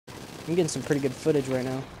I'm getting some pretty good footage right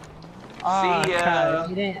now. Oh, See ya. God,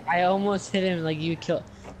 you didn't. I almost hit him like you killed.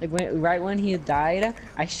 Like right when he died,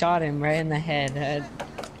 I shot him right in the head.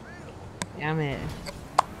 Damn it.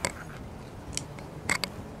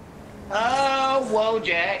 Oh, whoa,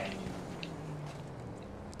 Jack.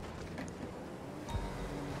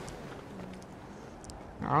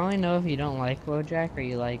 I only know if you don't like Bojack or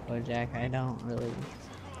you like Bojack. I don't really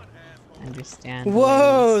understand.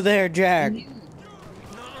 Whoa ways. there, Jack.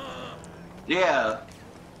 Yeah.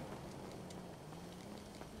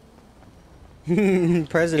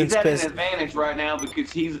 President's He's at an pissed. advantage right now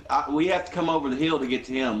because we have to come over the hill to get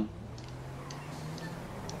to him.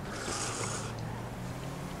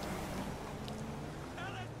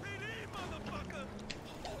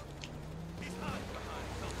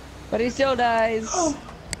 But he still dies.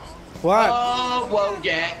 What? Oh, whoa,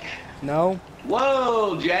 Jack. No.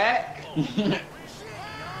 Whoa, Jack.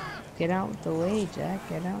 Get out the way, Jack.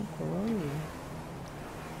 Get out the way.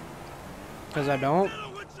 Because I don't.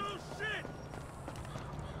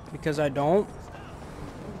 Because I don't.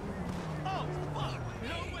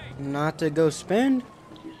 Not to go spend.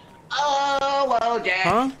 Oh, whoa, Jack.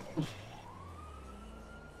 Huh?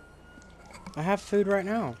 I have food right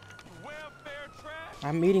now.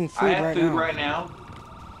 I'm eating food I have right food now. right now.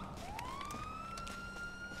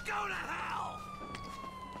 Go to hell!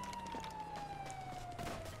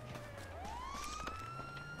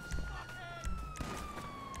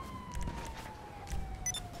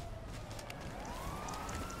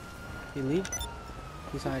 He leave?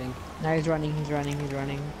 He's hiding. Now he's running. He's running. He's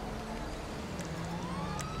running.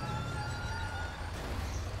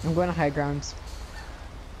 I'm going to high grounds.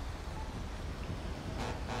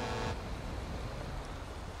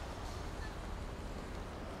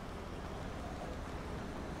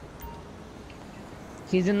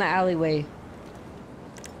 He's in the alleyway.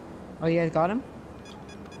 Oh, you guys got him?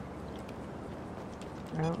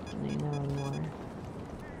 I don't really know anymore.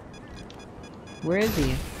 Where is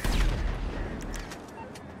he?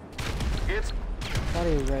 It's I thought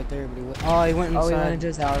he was right there, but he went. Oh, he went Oh, he inside. went into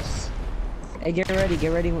his house. Hey, get ready. Get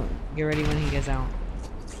ready. Get ready when he gets out.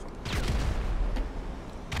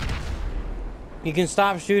 You can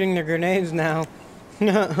stop shooting the grenades now.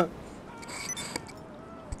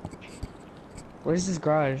 Where's his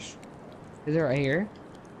garage? Is it right here?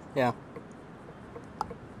 Yeah.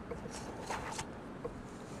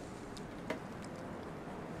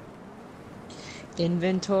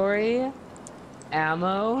 Inventory.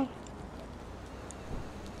 Ammo.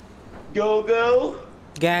 Go-go.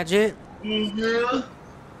 Gadget. Mm-hmm.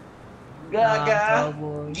 Gaga.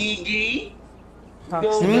 Cowboy. Gigi.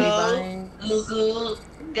 Proximity Go-go. mine. Googoo.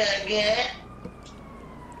 Gaga.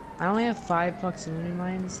 I only have 5 proximity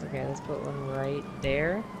mines. Okay, let's put one right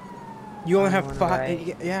there. You only have One 5.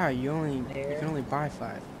 right Yeah, you there. can only buy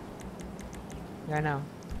 5. Yeah, I know.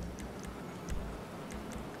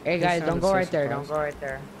 Hey This guys, don't sounded go so right there. Don't surprised. go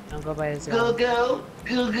right there. Don't go by this guy. Go-go.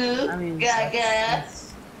 Googoo. I mean, Gaga.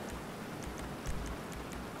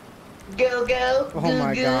 Go-go. Oh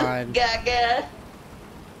my Goo-goo, God. Gaga.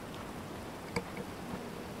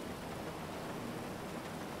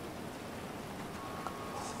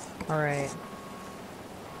 Alright.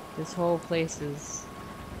 This whole place is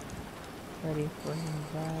ready for him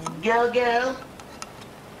to die. Go-go.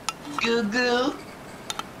 Goo-goo.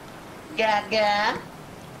 Gaga.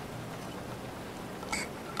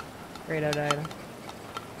 Fredo died.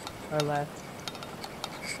 Or left.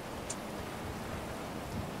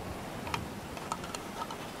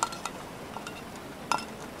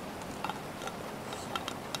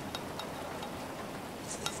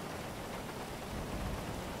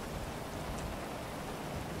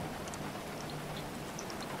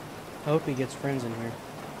 I hope he gets friends in here.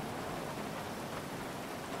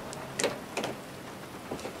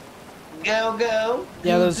 Go-go.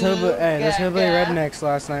 Yeah, those Goo-goo, hillbilly Gaga. rednecks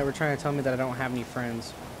last night were trying to tell me that I don't have any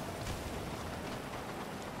friends.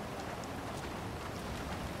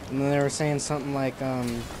 And then they were saying something like,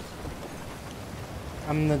 I'm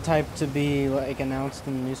the type to be, like, announced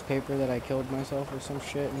in the newspaper that I killed myself or some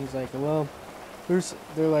shit. And he's like, well,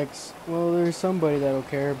 they're like, well, there's somebody that'll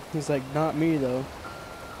care. He's like, not me, though.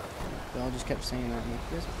 They all just kept saying that. I'm like,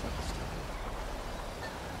 you guys are fucking stupid.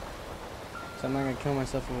 So I'm not gonna kill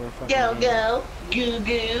myself over a fucking game. Go-go.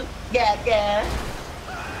 Goo-goo. Gaga.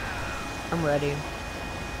 I'm ready.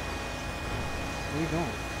 Where are you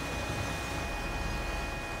going?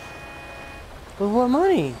 With what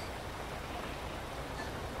money?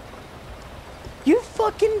 You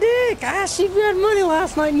fucking dick! I asked you if you had money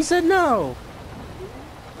last night and you said no.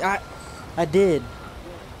 I did.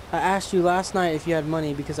 I asked you last night if you had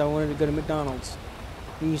money because I wanted to go to McDonald's.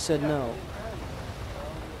 And you said no.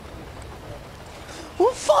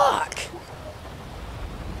 Well, fuck!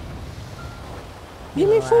 Give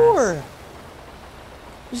me Little 4. ass.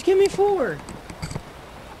 Just give me 4.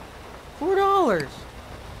 $4.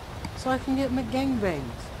 So I can get my gangbangs.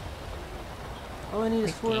 All I need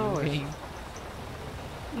is $4. Gangbang.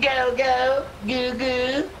 Go, go, goo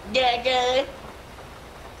goo, gaga.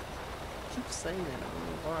 Keep saying that. I don't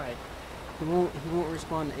know why. He won't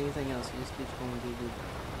respond to anything else. He just keeps going goo goo.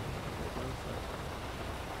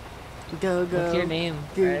 Go go. What's your name?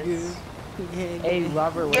 Goo Fritz? goo. Yeah, Hey, yeah.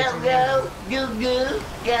 Robert, what's your Go, name? go, goo goo,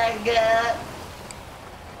 gaga.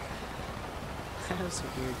 I have some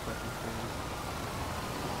weird fucking friends.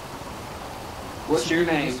 What's your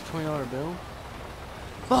name? Is a $20 bill?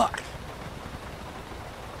 Fuck!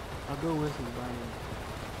 I'll go with you, Brian.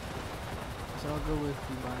 So I'll go with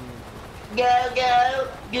you, Brian. Go, go,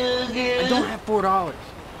 goo goo. I don't have $4.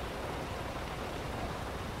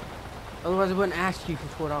 Otherwise I wouldn't ask you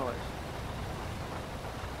for $4.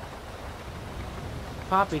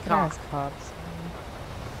 Poppycock. Ask Pops.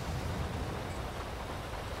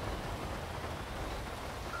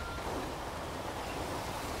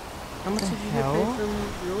 How much The did you hell? get paid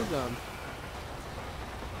from your old job?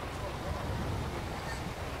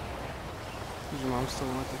 Is your mom still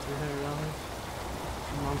want the $300?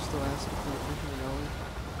 Your mom still asking for the $300?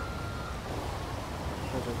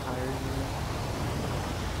 Because they're tired of you?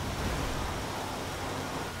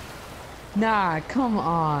 Nah, come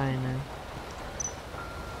on.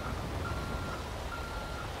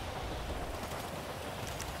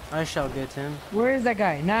 I shall get him. Where is that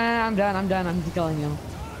guy? Nah, I'm done. I'm done. I'm killing him.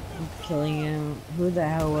 I'm killing him. Who the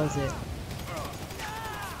hell was it?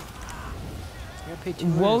 I got paid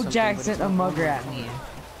 $200 something, Wojak but sent it's a not on mugger my at phone. me.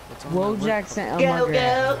 It's on my work Wojak phone. sent a Go, mugger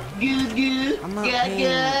at go, me. goo goo, I'm not paying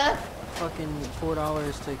gaga. fucking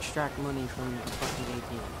 $4 to extract money from a fucking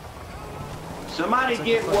ATM. Somebody It's like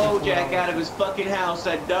get a fucking Wojak $4. out of his fucking house,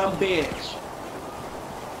 that dumb bitch.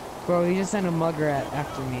 Bro, he just sent a mugger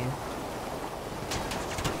after me.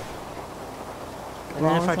 And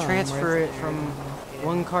then if I Wrong time, transfer right? it from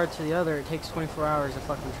one card to the other, it takes 24 hours to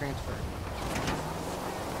fucking transfer.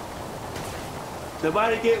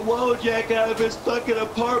 Somebody get Wojak out of his fucking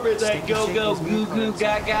apartment, that Sticky go, go, Shaky's goo new goo, cards.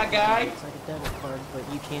 gaga guy. It's like a debit card, but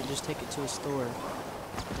you can't just take it to a store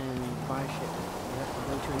and buy shit. You have to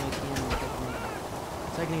go to an ATM and take money.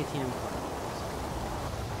 It's like an ATM card.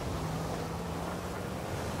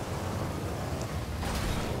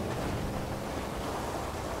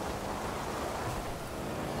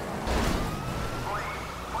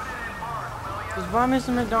 Just buy me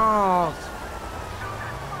some McDonald's.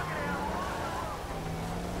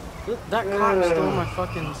 That cop stole my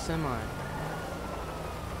fucking semi.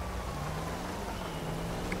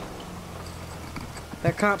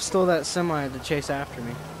 That cop stole that semi to chase after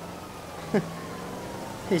me.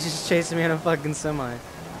 He's just chasing me in a fucking semi.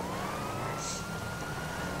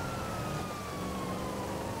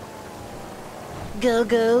 Go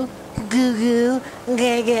go, goo goo,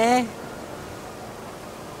 gaga.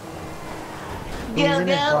 He's Go, in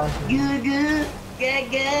his go, locker. goo goo,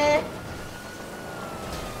 gaga.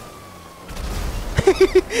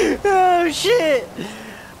 Oh shit!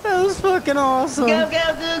 That was fucking awesome. Go,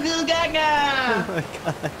 go, goo goo, gaga. Oh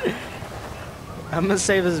my god. I'm gonna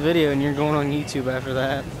save this video and you're going on YouTube after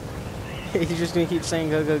that. You're just gonna keep saying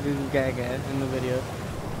go go goo goo gaga in the video.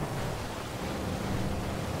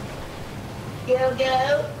 Go,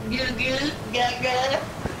 go, goo goo, gaga.